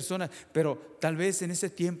diferentes personas, pero tal vez en ese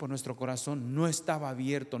tiempo nuestro corazón no estaba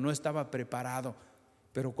abierto, no estaba preparado.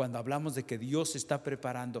 Pero cuando hablamos de que Dios está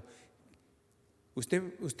preparando,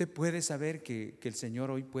 usted puede saber que el Señor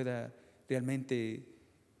hoy pueda realmente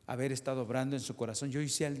haber estado obrando en su corazón. Yo hoy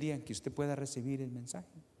sea el día en que usted pueda recibir el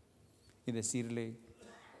mensaje y decirle: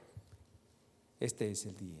 este es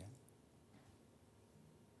el día.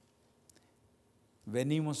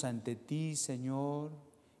 Venimos ante ti, Señor,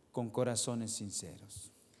 con corazones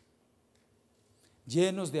sinceros,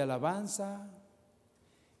 llenos de alabanza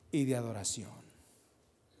y de adoración,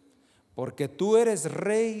 porque tú eres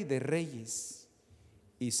Rey de reyes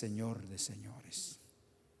y Señor de señores.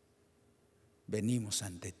 Venimos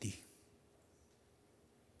ante ti.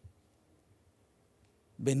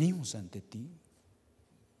 Venimos ante ti.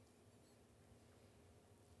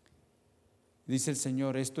 Dice el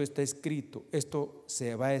Señor: esto está escrito, esto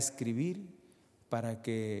se va a escribir para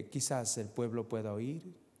que quizás el pueblo pueda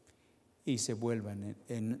oír y se vuelvan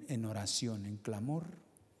en oración, en clamor.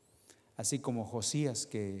 Así como Josías,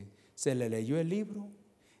 que se le leyó el libro,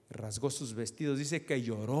 rasgó sus vestidos, dice que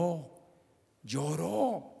lloró,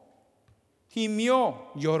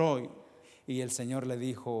 gimió, lloró. Y el Señor le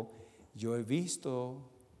dijo: yo he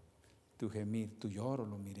visto tu gemir, tu lloro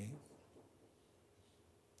lo miré.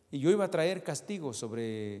 Y yo iba a traer castigo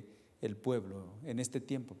sobre el pueblo en este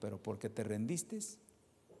tiempo, pero porque te rendiste,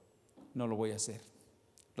 no lo voy a hacer.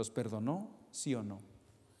 ¿Los perdonó? ¿Sí o no?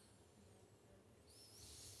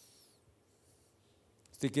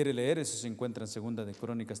 Si quiere leer, eso se encuentra en 2 de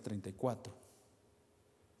Crónicas 34,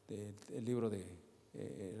 el libro del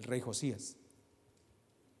rey Josías.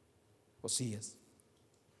 Josías.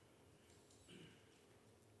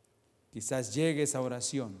 Quizás llegue esa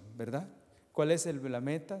oración, ¿verdad? ¿Cuál es la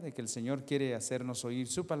meta de que el Señor quiere hacernos oír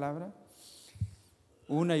su palabra?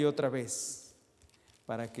 Una y otra vez,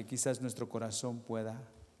 para que quizás nuestro corazón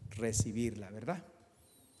pueda recibirla, ¿verdad?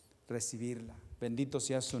 Recibirla. Bendito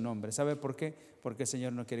sea su nombre. ¿Sabe por qué? Porque el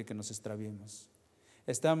Señor no quiere que nos extraviemos.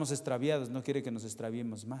 Estamos extraviados, no quiere que nos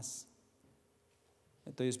extraviemos más. ¿Me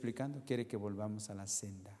estoy explicando? Quiere que volvamos a la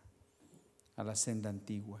senda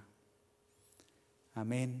antigua.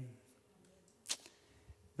 Amén.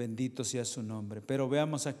 Bendito sea su nombre. Pero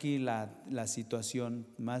veamos aquí la situación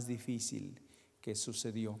más difícil que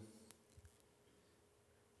sucedió.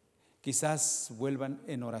 Quizás vuelvan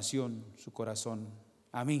en oración su corazón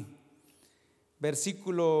a mí.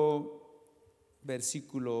 Versículo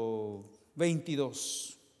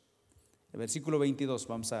 22. El versículo 22,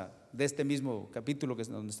 de este mismo capítulo que es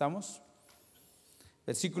donde estamos.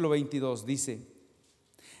 Versículo 22 dice: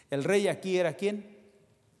 el rey aquí era ¿quién?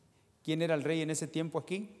 ¿Quién era el rey en ese tiempo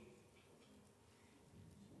aquí?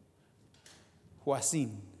 Joacim,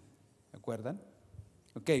 ¿se acuerdan?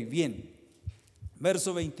 Ok, bien.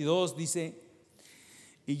 Verso 22 dice: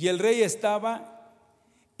 y el rey estaba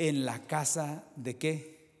en la casa ¿de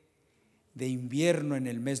qué? De invierno en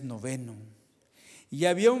el mes noveno. Y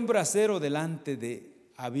había un brasero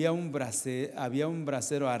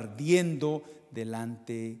ardiendo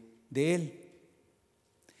delante de él.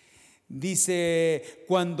 Dice,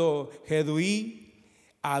 cuando Jeduí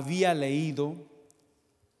había leído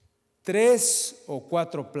 3 o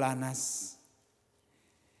 4 planas,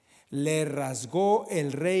 le rasgó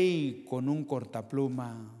el rey con un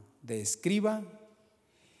cortapluma de escriba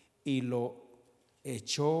y lo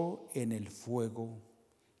echó en el fuego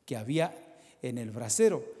que había en el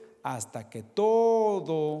brasero, hasta que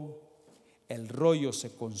todo el rollo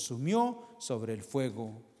se consumió sobre el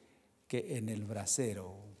fuego que en el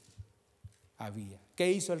brasero había.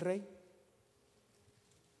 ¿Qué hizo el rey?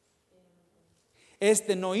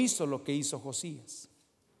 Este no hizo lo que hizo Josías.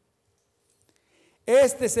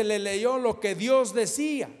 Se le leyó lo que Dios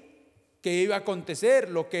decía que iba a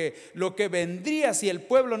acontecer, lo que vendría si el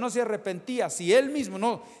pueblo no se arrepentía, si él mismo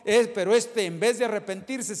no, pero en vez de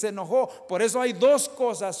arrepentirse se enojó. Por eso hay 2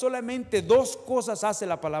 cosas, solamente 2 cosas hace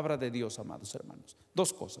la palabra de Dios, amados hermanos,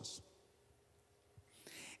 2 cosas.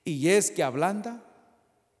 Y es que ablanda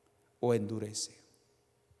o endurece.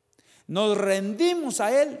 Nos rendimos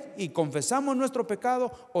a él y confesamos nuestro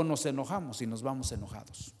pecado, o nos enojamos y nos vamos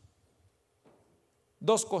enojados.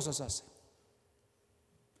 2 cosas hace.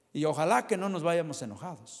 Y ojalá que no nos vayamos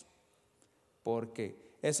enojados,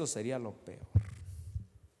 porque eso sería lo peor.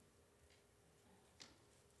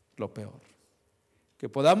 Lo peor. Que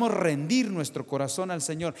podamos rendir nuestro corazón al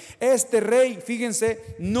Señor. Este rey,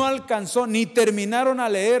 fíjense, no alcanzó ni terminaron a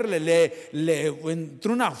leerle, le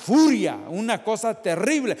entró una furia, una cosa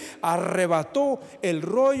terrible. Arrebató el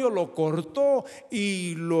rollo, lo cortó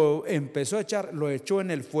y lo empezó a echar, lo echó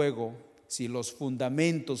en el fuego. Si los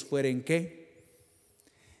fundamentos fueren ¿qué?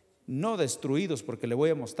 No destruidos, porque le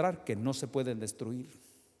voy a mostrar que no se pueden destruir.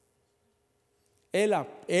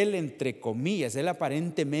 Él entre comillas, él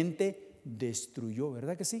aparentemente destruyó,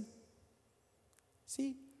 ¿verdad que sí?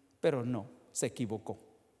 Sí, pero no, se equivocó.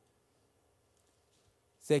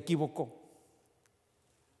 Se equivocó.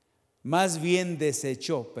 Más bien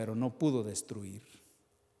desechó, pero no pudo destruir.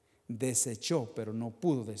 Desechó, pero no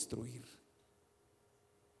pudo destruir.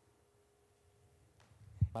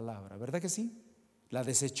 Palabra, ¿verdad que sí? La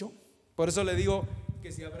desechó. Por eso le digo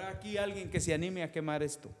que si habrá aquí alguien que se anime a quemar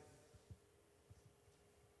esto.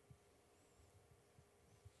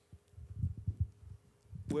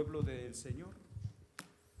 Pueblo del Señor.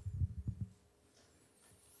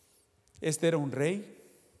 Este era un rey.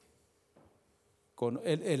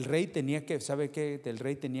 El rey tenía que, ¿sabe qué? El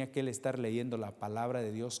rey tenía que estar leyendo la palabra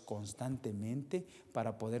de Dios constantemente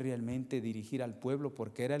para poder realmente dirigir al pueblo,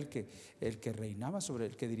 porque era el que reinaba sobre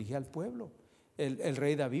el que dirigía al pueblo. El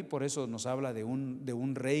rey David, por eso nos habla de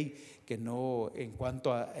un rey que no, en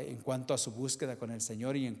cuanto a su búsqueda con el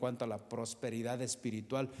Señor y en cuanto a la prosperidad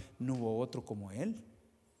espiritual, no hubo otro como él.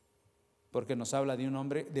 Porque nos habla de un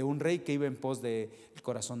hombre, de un rey que iba en pos del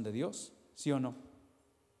corazón de Dios, ¿sí o no?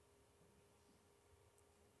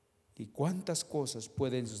 ¿Y cuántas cosas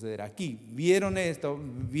pueden suceder aquí? ¿Vieron esto?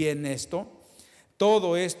 Bien esto.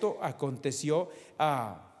 Todo esto aconteció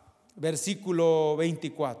versículo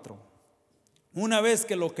 24. Una vez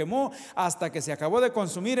que lo quemó, hasta que se acabó de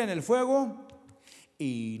consumir en el fuego,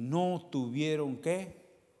 y no tuvieron ¿qué?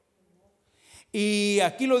 Y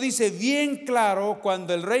aquí lo dice bien claro: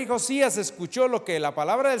 cuando el rey Josías escuchó lo que la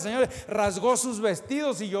palabra del Señor, rasgó sus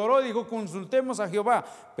vestidos y lloró, dijo: consultemos a Jehová.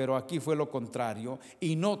 Pero aquí fue lo contrario,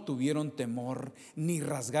 y no tuvieron temor, ni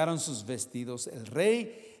rasgaron sus vestidos el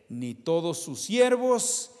rey, ni todos sus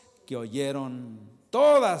siervos, que oyeron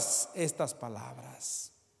todas estas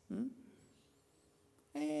palabras.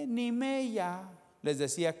 Nimea les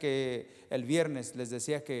decía que el viernes, les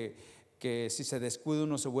decía que si se descuida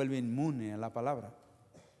uno se vuelve inmune a la palabra,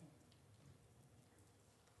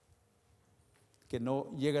 que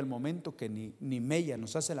no llega el momento que ni mella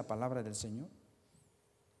nos hace la palabra del Señor.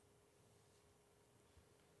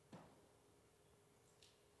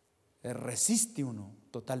 Resiste uno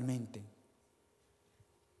totalmente.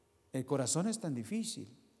 El corazón es tan difícil,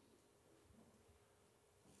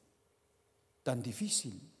 tan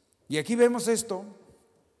difícil. Y aquí vemos esto,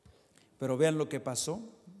 pero vean lo que pasó.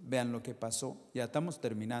 Vean lo que pasó. Ya estamos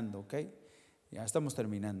terminando, ¿ok? Ya estamos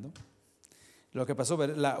terminando. Lo que pasó,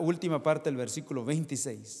 la última parte del versículo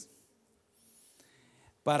 26.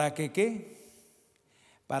 ¿Para que qué?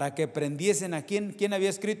 Para que prendiesen a quién. ¿Quién había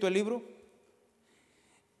escrito el libro?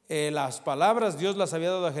 Las palabras Dios las había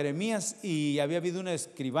dado a Jeremías, y había habido un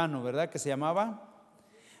escribano, ¿verdad?, que se llamaba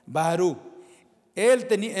Baruch.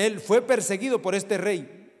 Él fue perseguido por este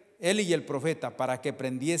rey, él y el profeta, para que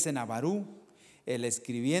prendiesen a Baruch, el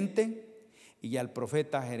escribiente, y al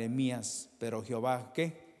profeta Jeremías. Pero Jehová,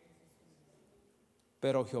 ¿qué?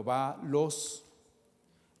 Pero Jehová los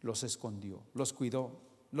escondió, los cuidó.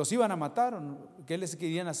 Los iban a matar, ¿o qué les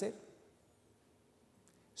querían hacer?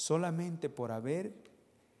 Solamente por haber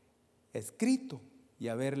escrito y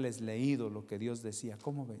haberles leído lo que Dios decía.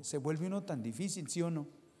 ¿Cómo ve? Se vuelve uno tan difícil, ¿sí o no?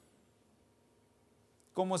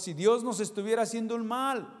 Como si Dios nos estuviera haciendo un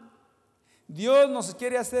mal. Dios nos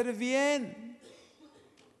quiere hacer bien.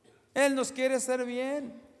 Él nos quiere hacer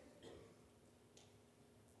bien.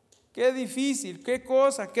 Qué difícil, qué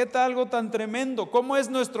cosa, qué tal, algo tan tremendo. ¿Cómo es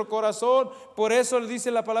nuestro corazón? Por eso le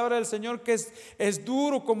dice la palabra del Señor que es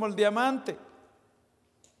duro como el diamante.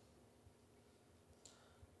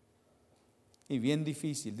 Y bien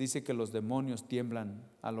difícil. Dice que los demonios tiemblan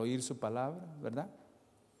al oír su palabra, ¿verdad?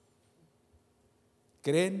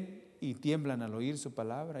 Creen y tiemblan al oír su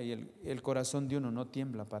palabra, y el corazón de uno no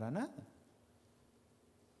tiembla para nada.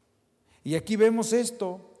 Y aquí vemos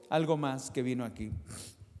esto, algo más que vino aquí.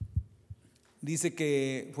 Dice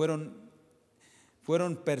que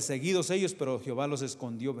fueron perseguidos ellos, pero Jehová los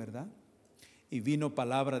escondió, ¿verdad? Y vino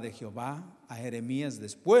palabra de Jehová a Jeremías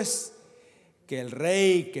después que el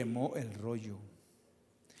rey quemó el rollo.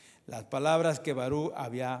 Las palabras que Baruch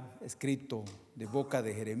había escrito de boca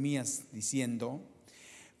de Jeremías, diciendo: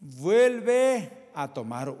 vuelve a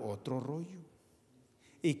tomar otro rollo.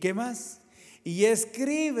 ¿Y qué más? Y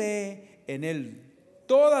escribe en él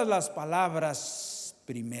todas las palabras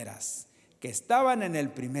primeras que estaban en el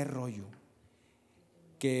primer rollo,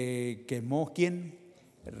 que quemó ¿quién?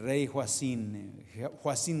 El rey Joacín,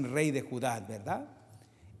 rey de Judá, ¿verdad?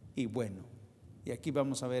 Y bueno, y aquí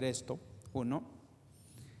vamos a ver esto. Uno,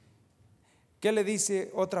 ¿qué le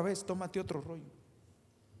dice otra vez? Tómate otro rollo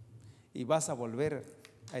y vas a volver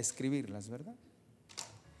a escribirlas, ¿verdad?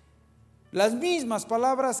 Las mismas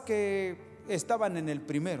palabras que estaban en el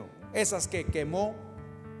primero, esas que quemó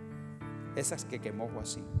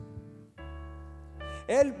Joacín.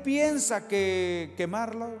 Él piensa que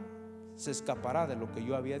quemarlo se escapará de lo que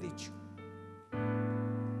yo había dicho.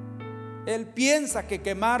 Él piensa que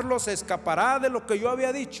quemarlo se escapará de lo que yo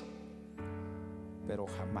había dicho, pero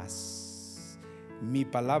jamás. Mi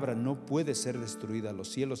palabra no puede ser destruida.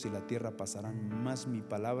 Los cielos y la tierra pasarán, mas mi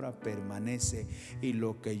palabra permanece, y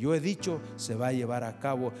lo que yo he dicho se va a llevar a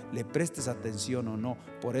cabo, le prestes atención o no.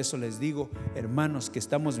 Por eso les digo, hermanos, que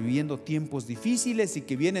estamos viviendo tiempos difíciles y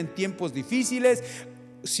que vienen tiempos difíciles.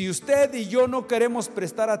 Si usted y yo no queremos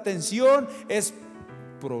prestar atención, es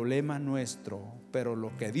problema nuestro. Pero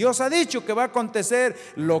lo que Dios ha dicho que va a acontecer,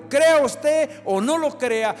 lo crea usted o no lo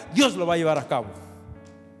crea, Dios lo va a llevar a cabo.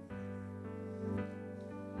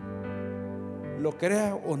 Lo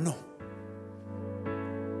crea o no.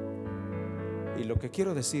 Y lo que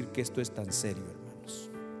quiero decir, que esto es tan serio,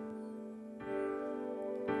 hermanos,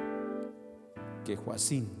 que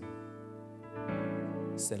Joacín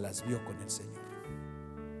se las vio con el Señor.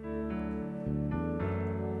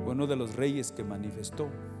 Fue uno de los reyes que manifestó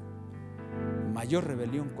mayor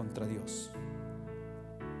rebelión contra Dios,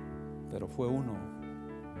 pero fue uno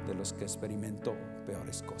de los que experimentó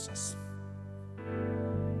peores cosas.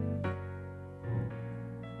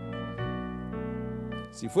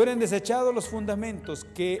 Si fueren desechados los fundamentos,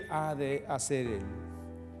 ¿qué ha de hacer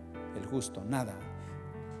el justo? Nada.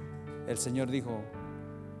 El Señor dijo: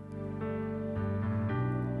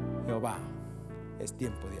 Jehová, es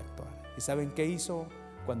tiempo de actuar. ¿Y saben qué hizo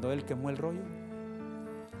cuando él quemó el rollo?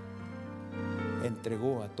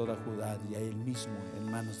 Entregó a toda Judá y a él mismo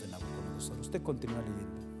en manos de Nabucodonosor. Usted continúa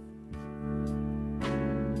leyendo.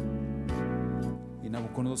 Y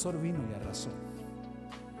Nabucodonosor vino y arrasó.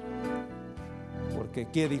 Porque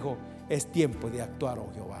 ¿qué dijo? Es tiempo de actuar, oh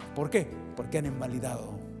Jehová. ¿Por qué? Porque han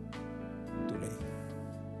invalidado tu ley.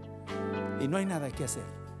 Y no hay nada que hacer.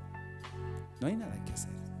 No hay nada que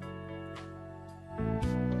hacer.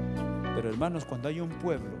 Pero hermanos, cuando hay un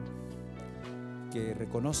pueblo que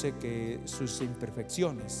reconoce que sus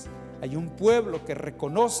imperfecciones, hay un pueblo que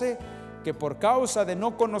reconoce que por causa de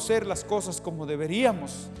no conocer las cosas como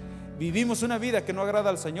deberíamos, vivimos una vida que no agrada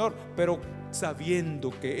al Señor, pero sabiendo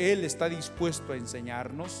que Él está dispuesto a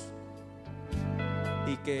enseñarnos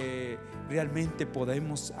y que realmente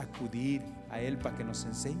podemos acudir a Él para que nos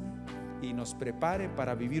enseñe y nos prepare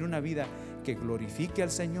para vivir una vida que glorifique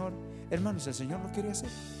al Señor. Hermanos, el Señor lo quiere hacer.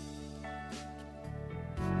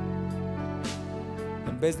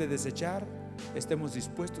 En vez de desechar, estemos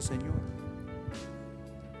dispuestos, Señor.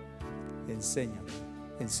 Enséñame,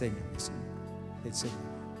 enséñame, Señor,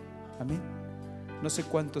 enséñame. Amén. No sé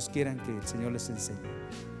cuántos quieran que el Señor les enseñe.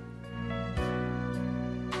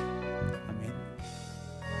 Amén.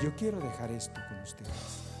 Yo quiero dejar esto con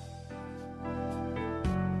ustedes.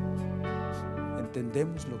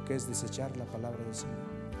 ¿Entendemos lo que es desechar la palabra del Señor?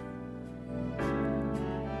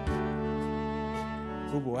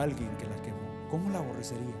 Hubo alguien que la quemó. ¿Cómo la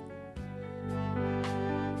aborrecería?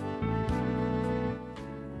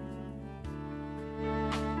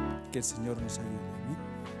 Que el Señor nos ayude. ¿Amén?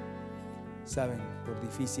 Saben, por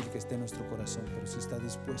difícil que esté nuestro corazón, pero si está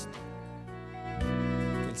dispuesto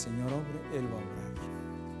que el Señor obre, Él va a obrar.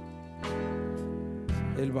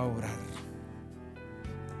 Él va a obrar.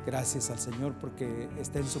 Gracias al Señor porque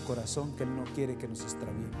está en su corazón que Él no quiere que nos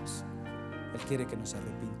extraviemos. Él quiere que nos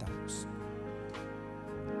arrepintamos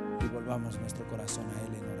y volvamos nuestro corazón a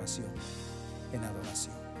Él en oración, en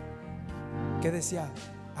adoración. ¿Qué decía?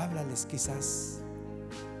 Háblales, quizás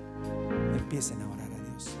empiecen a orar a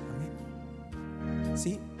Dios. Amén.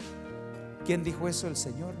 ¿Sí? ¿Quién dijo eso? El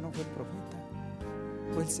Señor, no fue el profeta,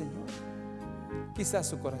 fue el Señor. Quizás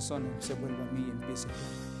su corazón se vuelva a mí y empiece a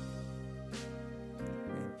clamar.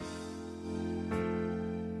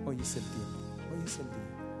 Hoy es el tiempo, hoy es el día.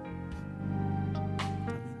 Amén.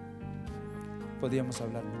 Podríamos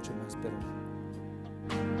hablar mucho más, pero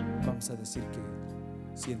vamos a decir que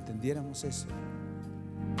si entendiéramos eso,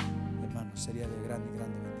 hermanos, sería de grande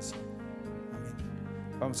bendición. Amén.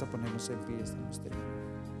 Vamos a ponernos en pie, estamos terminando.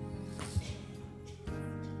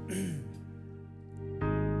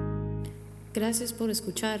 Gracias por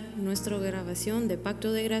escuchar nuestra grabación de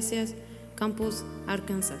Pacto de Gracias, Campos,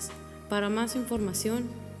 Arkansas. Para más información,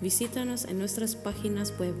 visítanos en nuestras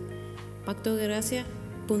páginas web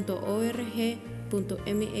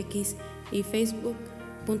pactodegracia.org.mx y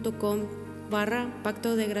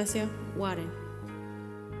facebook.com/Pacto de Gracia Warren.